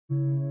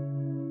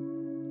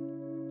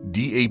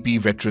DAP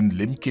veteran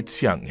Lim Kit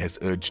Siang has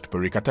urged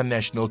Perikatan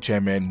Nasional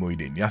Chairman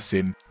Muhyiddin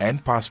Yassin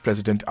and past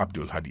President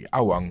Abdul Hadi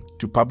Awang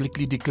to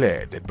publicly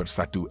declare that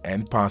Bersatu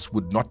and PAS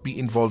would not be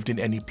involved in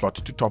any plot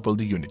to topple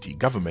the unity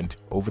government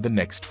over the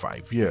next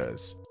 5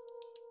 years.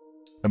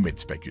 Amid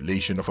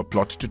speculation of a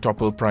plot to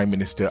topple Prime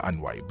Minister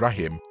Anwar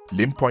Ibrahim,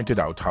 Lim pointed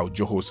out how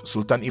Johor's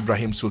Sultan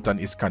Ibrahim Sultan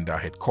Iskandar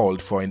had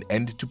called for an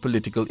end to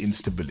political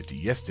instability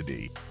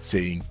yesterday,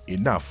 saying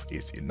enough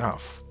is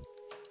enough.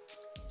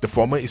 The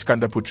former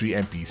Iskandar Putri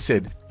MP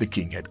said the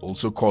king had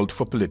also called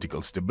for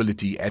political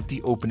stability at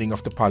the opening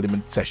of the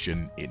parliament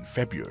session in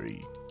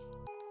February.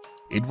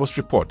 It was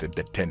reported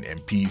that 10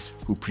 MPs,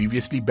 who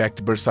previously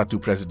backed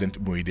Bersatu President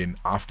Muhyiddin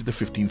after the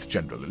 15th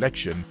general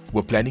election,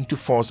 were planning to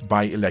force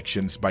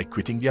by-elections by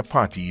quitting their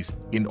parties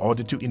in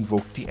order to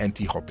invoke the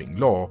anti-hopping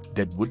law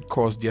that would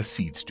cause their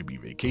seats to be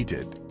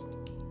vacated.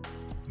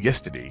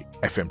 Yesterday,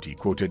 FMT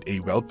quoted a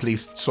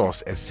well-placed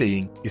source as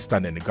saying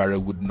Istana Negara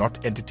would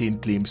not entertain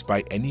claims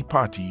by any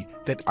party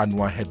that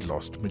Anwar had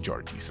lost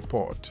majority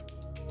support.